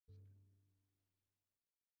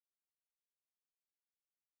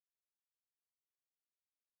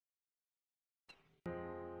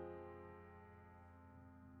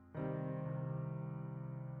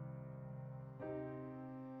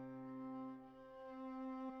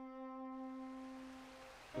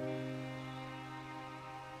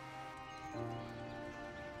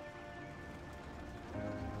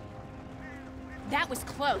That was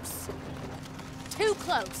close. Too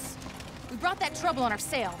close. We brought that trouble on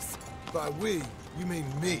ourselves. By we, you mean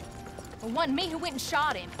me. It wasn't me who went and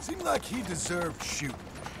shot him. Seemed like he deserved shooting.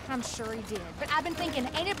 I'm sure he did. But I've been thinking,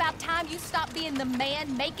 ain't it about time you stop being the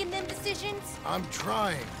man making them decisions? I'm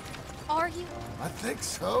trying. Are you? I think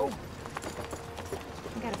so.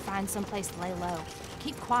 We gotta find someplace to lay low.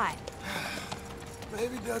 Keep quiet.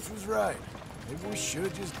 Maybe Dutch was right. Maybe we should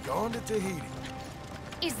have just gone to Tahiti.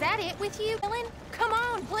 Is that it with you, Ellen? Come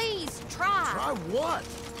on, please, try. Try what?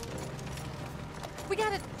 We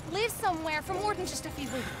gotta live somewhere for more than just a few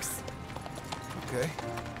weeks. Okay.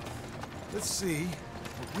 Let's see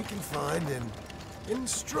what we can find in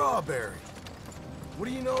Strawberry. What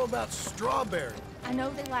do you know about Strawberry? I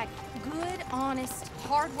know they like good, honest,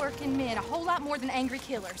 hard-working men a whole lot more than angry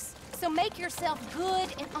killers. So make yourself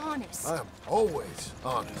good and honest. I'm always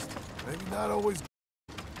honest. Maybe not always,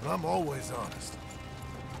 but I'm always honest.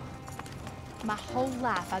 My whole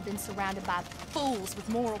life I've been surrounded by fools with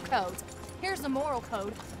moral codes. Here's the moral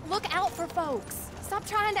code. Look out for folks. Stop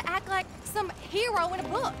trying to act like some hero in a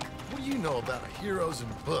book. What do you know about heroes in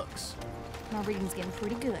books? My reading's getting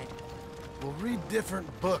pretty good. We'll read different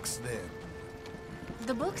books then.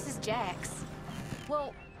 The books is Jack's.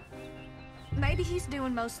 Well, maybe he's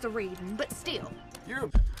doing most of the reading, but still. You're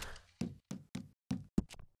a...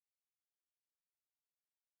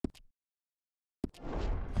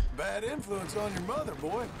 bad influence on your mother,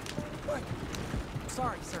 boy. What?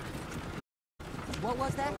 Sorry, sir. What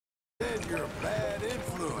was that? Said you're a bad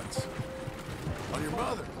influence on your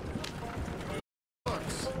mother.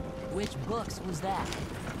 Books. Which books was that?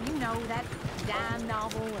 You know, that dime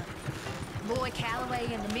novel, or Boy Calloway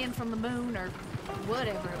and the Men from the Moon, or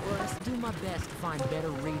whatever it was. Do my best to find better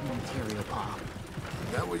reading material, Pop.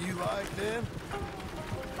 Is that what you like, then?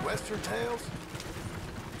 Western tales?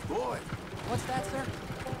 Boy, What's that, sir?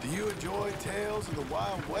 do you enjoy tales of the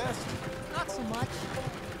Wild West? Not so much.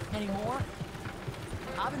 Anymore.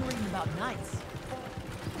 I've been reading about knights.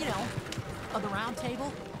 You know, of the Round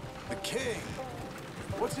Table. The king.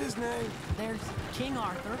 What's his name? There's King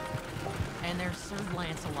Arthur, and there's Sir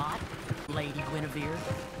Lancelot, Lady Guinevere,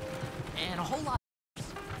 and a whole lot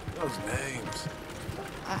of Those names.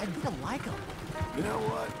 I didn't like them. You know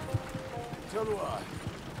what? So do I.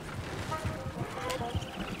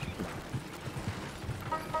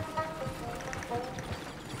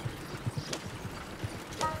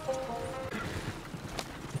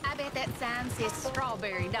 I bet that sign says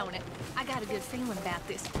Strawberry, don't it? I got a good feeling about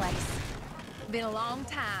this place. Been a long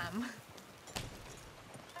time.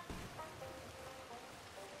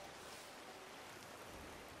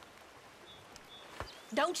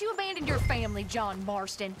 Don't you abandon your family, John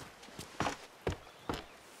Marston.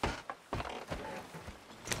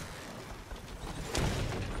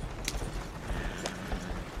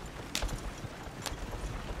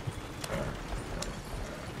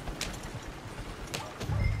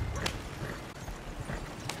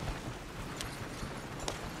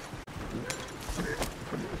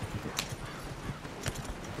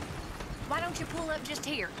 Why don't you pull up just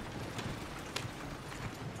here?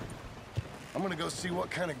 I'm gonna go see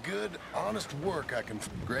what kind of good, honest work I can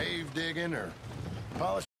grave digging or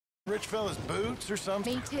polish rich fella's boots or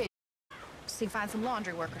something. Me too. See, find some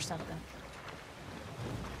laundry work or something.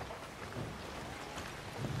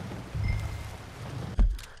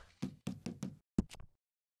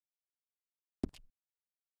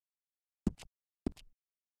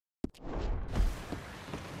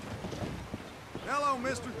 Hello,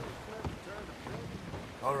 mister.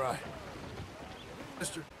 All right.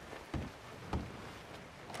 Mister.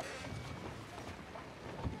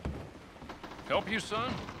 Help you,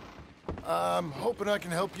 son? I'm hoping I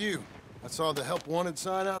can help you. I saw the help wanted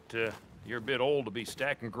sign out. You're a bit old to be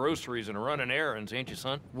stacking groceries and running errands, ain't you,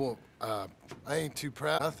 son? Well, I ain't too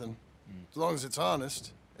proud of nothing. As long as it's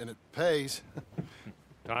honest and it pays.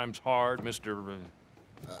 Time's hard, Mr.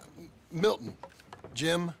 Milton.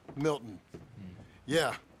 Jim Milton.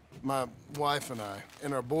 Yeah, my wife and I,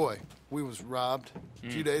 and our boy, we was robbed a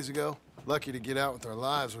few days ago. Lucky to get out with our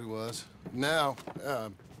lives, we was. Now,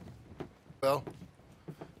 well,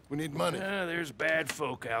 we need money. There's bad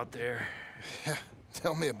folk out there.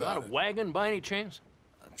 Tell me about Got a it. wagon by any chance?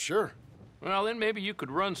 I'm sure. Well, then maybe you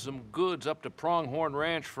could run some goods up to Pronghorn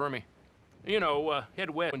Ranch for me. You know, head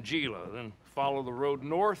west in Gila, then follow the road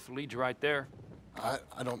north, leads you right there.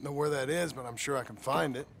 I don't know where that is, but I'm sure I can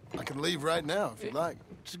find it. I can leave right now if you'd like.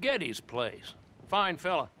 It's Getty's place. Fine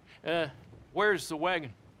fella. Where's the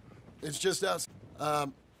wagon? It's just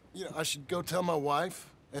outside. You know, I should go tell my wife,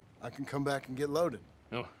 and I can come back and get loaded.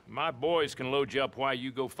 No, my boys can load you up while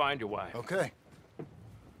you go find your wife. Okay.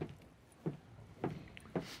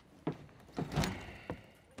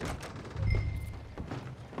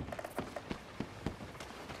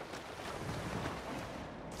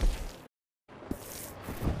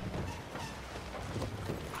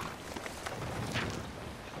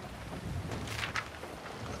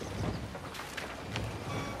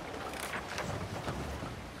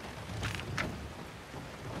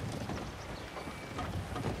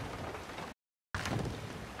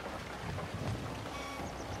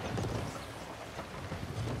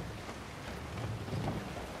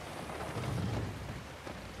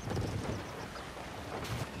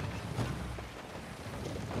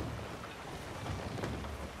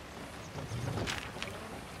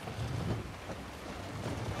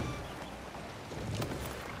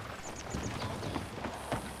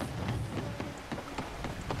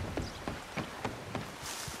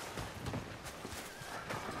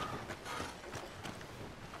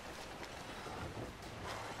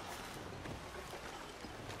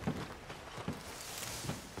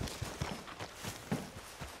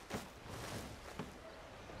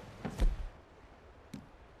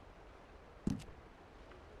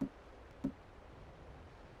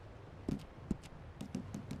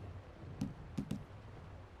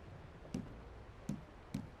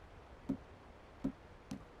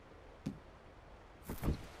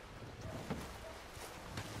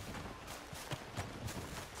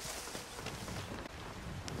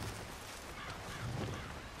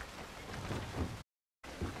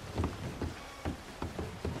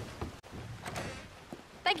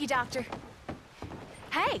 Thank you, Doctor.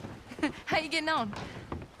 Hey, how you getting on?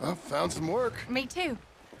 Well, found some work. Me too.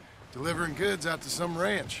 Delivering goods out to some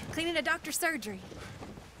ranch. Cleaning a doctor's surgery.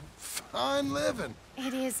 Fine living.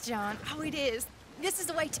 It is, John. Oh, it is. This is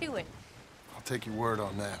the way to it. I'll take your word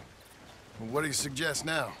on that. Well, what do you suggest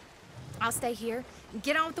now? I'll stay here and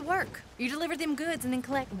get on with the work. You deliver them goods and then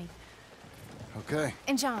collect me. Okay.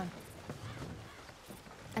 And John,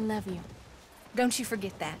 I love you. Don't you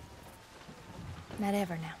forget that. Not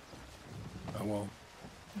ever now. I won't.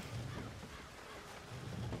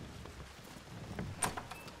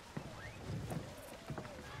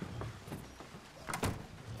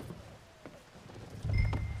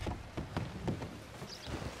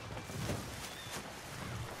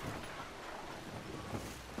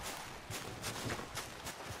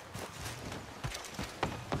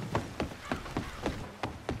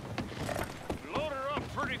 Load her up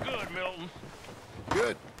pretty good, Milton.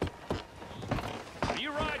 Good. You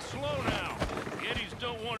ride slow now. Yetis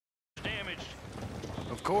don't want damaged.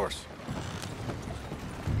 Of course.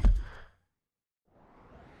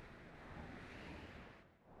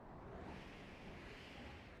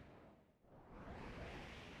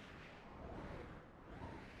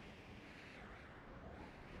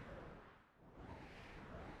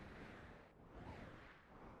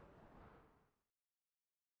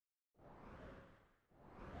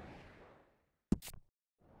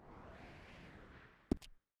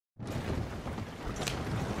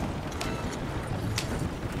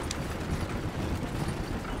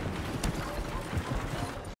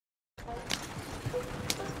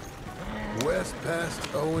 West past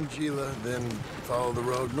Gila, then follow the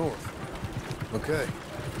road north. Okay.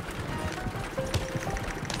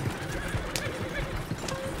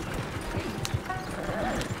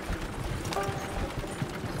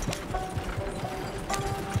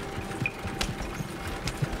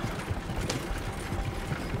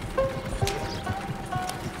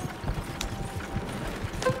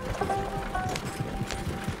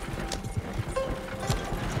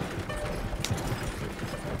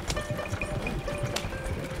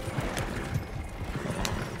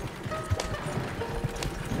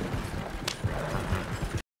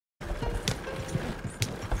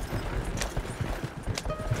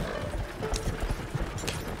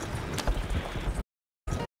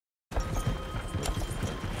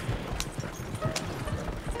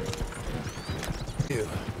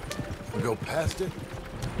 We go past it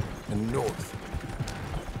and north.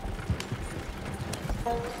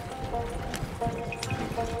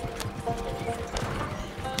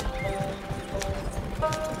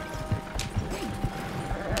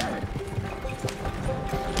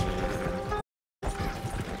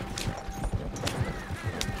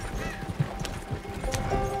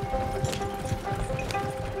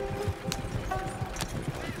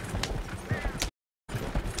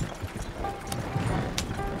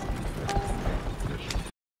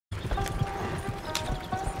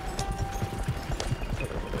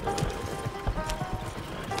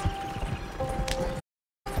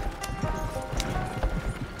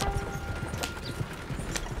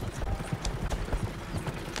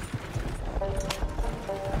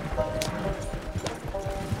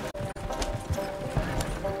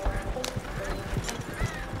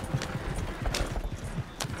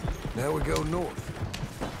 Now we go north.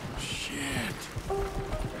 Shit.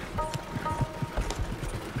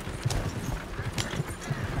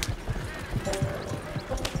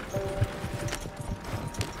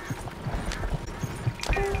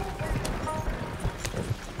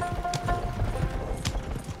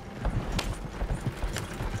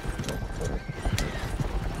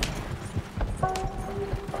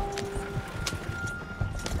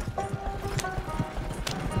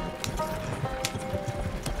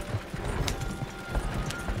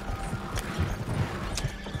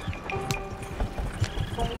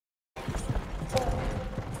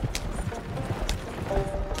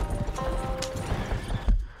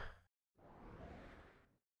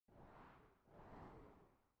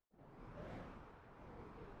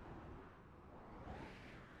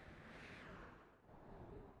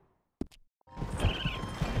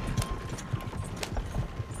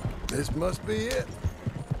 This must be it.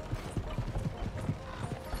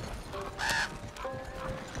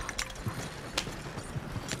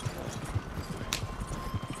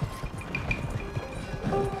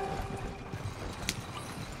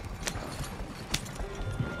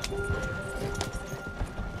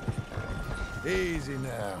 Easy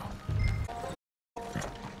now.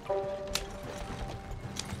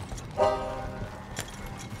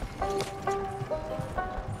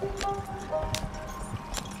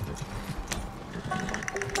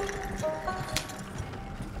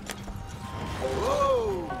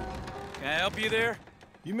 Whoa! help you there?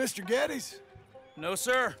 You Mr. Geddes? No,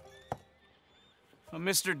 sir. I'm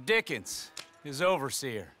Mr. Dickens, his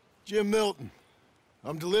overseer. Jim Milton.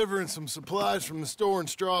 I'm delivering some supplies from the store in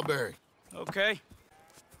Strawberry. Okay.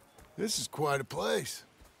 This is quite a place.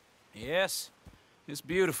 Yes, it's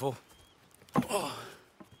beautiful.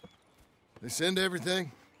 They send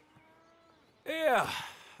everything? Yeah,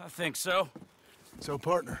 I think so. So,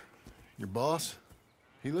 partner, your boss,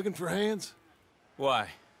 he looking for hands? Why?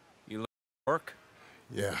 You look for work?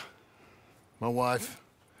 Yeah. My wife,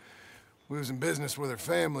 we was in business with her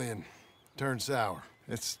family and turned sour.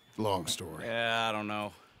 It's a long story. Yeah, I don't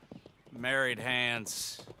know. Married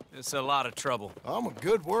hands. It's a lot of trouble. I'm a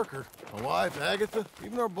good worker. My wife, Agatha,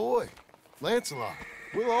 even our boy, Lancelot.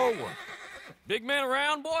 We'll all work. Big man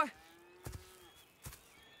around, boy?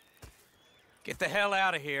 Get the hell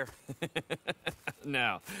out of here.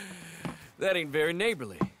 Now, that ain't very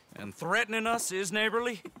neighborly. And threatening us is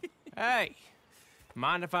neighborly? Hey,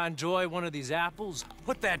 Mind if I enjoy one of these apples?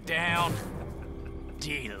 put that down.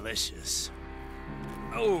 Delicious.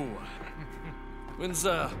 Oh. When's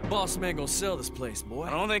boss man gonna sell this place, boy?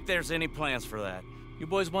 I don't think there's any plans for that. You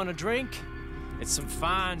boys want a drink? It's some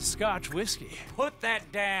fine Scotch whiskey. Put that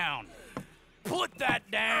down. Put that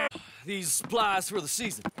down. These supplies for the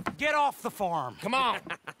season. Get off the farm. Come on.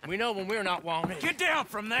 We know when we're not wanted. Get down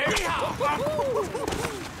from there.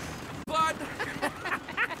 Bud!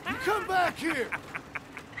 You come back here!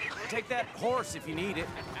 Take that horse if you need it.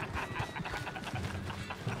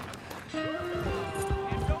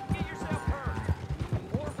 And don't get yourself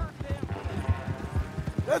hurt. Or hurt them.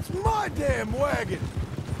 That's my damn wagon!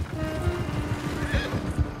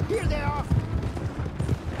 Here they are.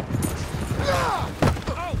 Ah!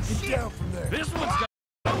 Oh, Get shit! down from there. This one's got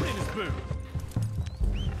a bone in his boot.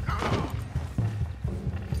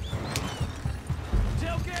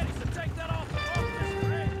 Tell Geddes to take that off this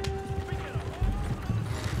red. We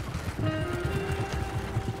get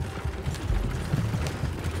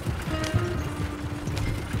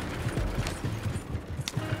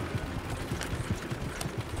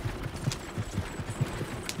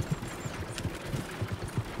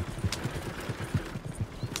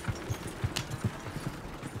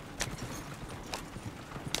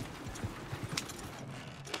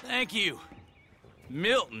Thank you.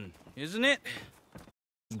 Milton, isn't it?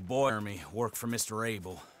 Boy, me work for Mr.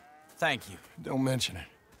 Abel. Thank you. Don't mention it.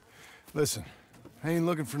 Listen, I ain't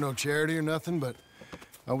looking for no charity or nothing, but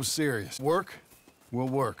I was serious. Work will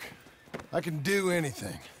work. I can do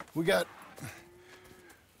anything. We got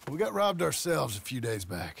robbed ourselves a few days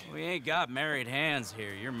back. We ain't got married hands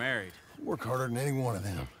here. You're married. I work harder than any one of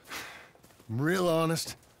them. I'm real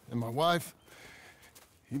honest, and my wife,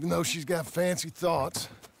 even though she's got fancy thoughts,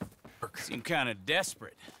 Seem kind of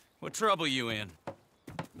desperate. What trouble you in?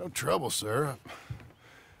 no trouble, sir.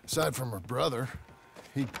 Aside from her brother,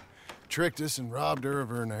 he tricked us and robbed her of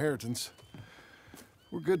her inheritance.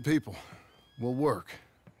 We're good people. We'll work.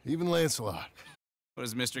 Even Lancelot. What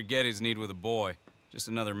does Mr. Geddes need with a boy? Just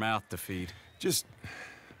another mouth to feed. Just,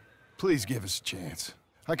 please give us a chance.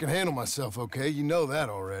 I can handle myself okay, you know that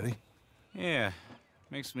already. Yeah,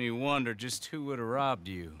 makes me wonder just who would have robbed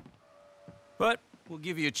you. But we'll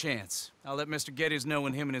give you a chance. I'll let Mr. Geddes know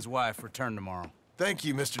when him and his wife return tomorrow. Thank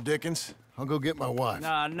you, Mr. Dickens. I'll go get my wife.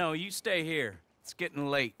 Nah, no, you stay here. It's getting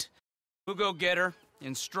late. We'll go get her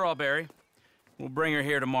in Strawberry. We'll bring her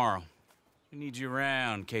here tomorrow. We need you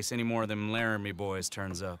around in case any more of them Laramie boys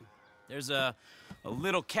turns up. There's a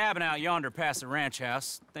little cabin out yonder past the ranch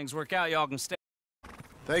house. Things work out, y'all can stay.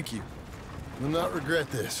 Thank you. You'll not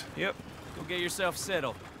regret this. Yep, go get yourself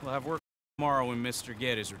settled. We'll have work tomorrow when Mr.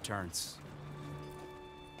 Geddes returns.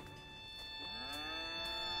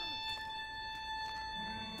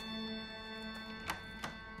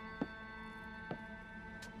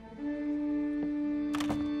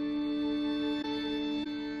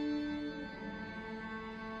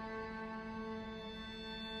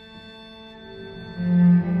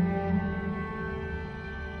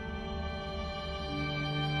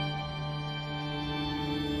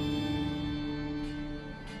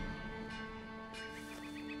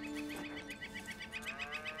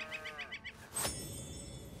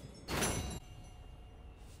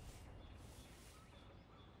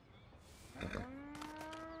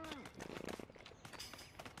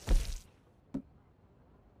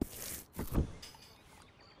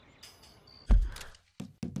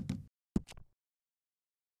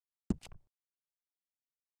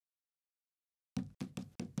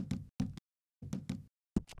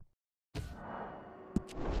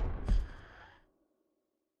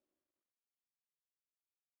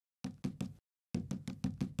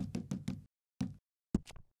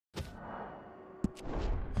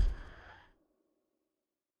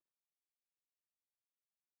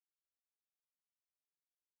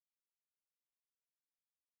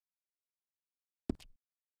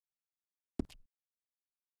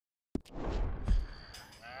 much.